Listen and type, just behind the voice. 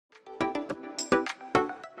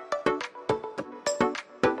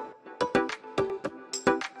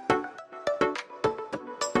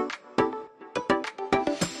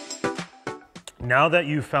Now that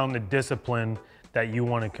you've found the discipline that you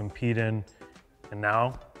want to compete in, and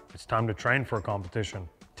now it's time to train for a competition.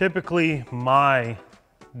 Typically, my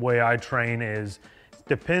way I train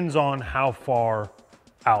depends on how far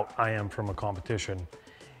out I am from a competition.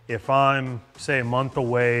 If I'm, say, a month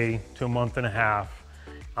away to a month and a half,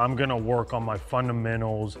 I'm gonna work on my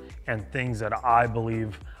fundamentals and things that I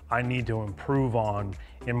believe I need to improve on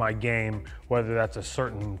in my game, whether that's a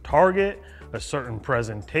certain target, a certain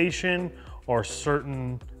presentation, or a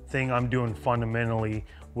certain thing I'm doing fundamentally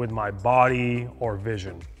with my body or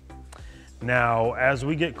vision. Now, as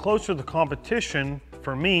we get closer to the competition,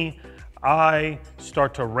 for me, I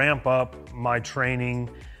start to ramp up my training,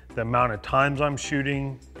 the amount of times I'm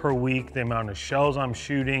shooting per week, the amount of shells I'm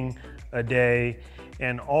shooting a day,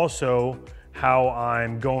 and also how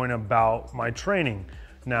I'm going about my training.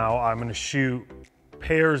 Now, I'm gonna shoot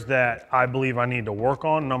pairs that I believe I need to work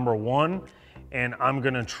on, number one, and I'm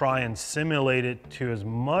gonna try and simulate it to as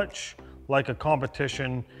much like a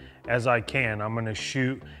competition as I can. I'm gonna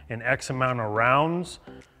shoot an X amount of rounds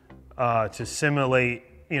to simulate,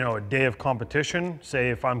 a day of competition. Say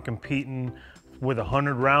if I'm competing with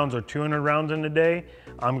 100 rounds or 200 rounds in a day,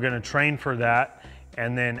 I'm gonna train for that.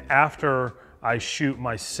 And then after I shoot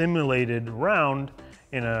my simulated round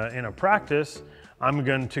in a practice, I'm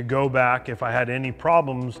going to go back if I had any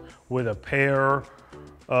problems with a pair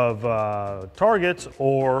of targets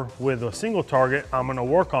or with a single target. I'm gonna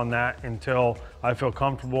work on that until I feel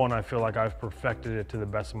comfortable and I feel like I've perfected it to the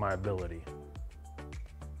best of my ability.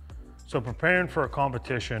 So preparing for a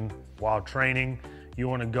competition while training, you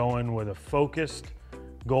wanna go in with a focused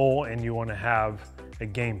goal and you wanna have a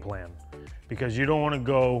game plan, because you don't wanna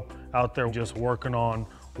go out there just working on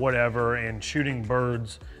whatever and shooting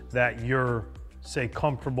birds that you're, say,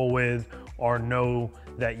 comfortable with or know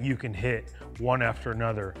that you can hit one after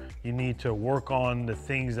another. You need to work on the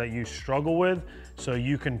things that you struggle with so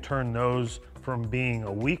you can turn those from being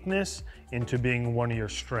a weakness into being one of your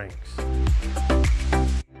strengths.